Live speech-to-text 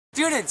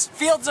Students,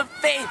 Fields of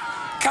Faith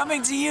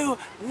coming to you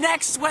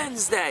next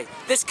Wednesday.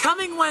 This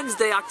coming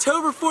Wednesday,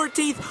 October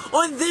 14th,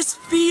 on this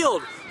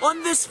field,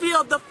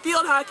 the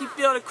field hockey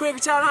field at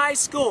Quakertown High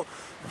School.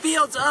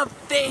 Fields of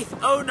Faith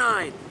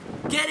 09.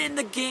 Get in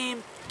the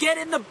game, get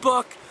in the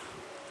book.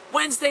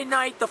 Wednesday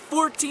night, the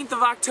 14th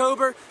of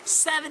October,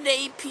 7 to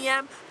 8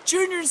 p.m.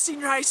 Junior and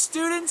senior high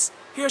students,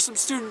 here's some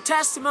student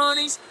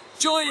testimonies,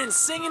 join in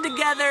singing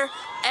together,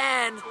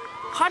 and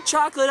hot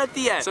chocolate at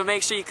the end. So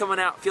make sure you come on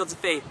out, Fields of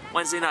Faith,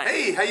 Wednesday night.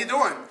 Hey, how you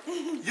doing?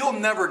 You'll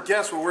never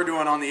guess what we're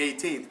doing on the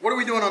 18th. What are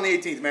we doing on the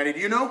 18th, Maddie? Do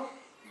you know?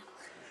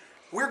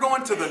 We're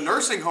going to the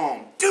nursing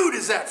home. Dude,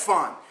 is that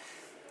fun?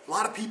 A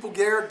lot of people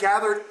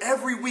gathered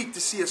every week to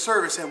see a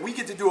service, and we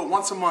get to do it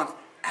once a month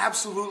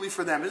absolutely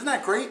for them. Isn't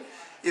that great?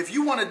 If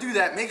you want to do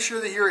that, make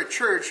sure that you're at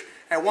church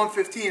at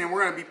 1:15, and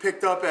we're going to be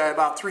picked up at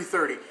about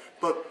 3:30.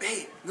 But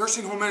hey,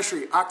 nursing home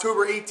ministry,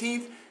 October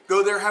 18th,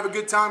 go there, have a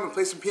good time, and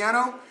play some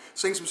piano,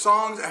 sing some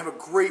songs, and have a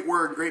great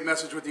word, great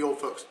message with the old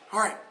folks. All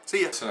right,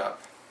 see ya. Listen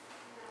up.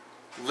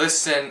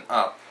 Listen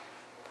up.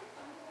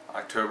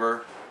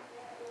 October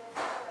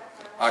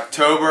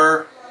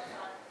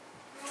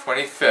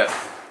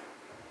 25th.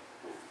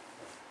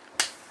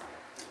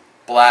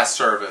 B.L.A.S.T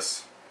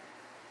service.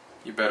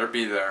 You better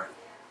be there,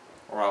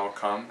 or I will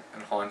come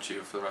and haunt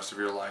you for the rest of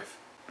your life.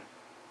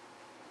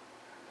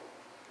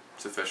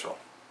 It's official.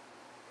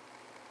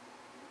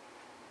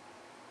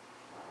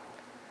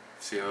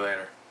 See you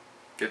later.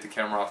 Get the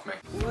camera off me.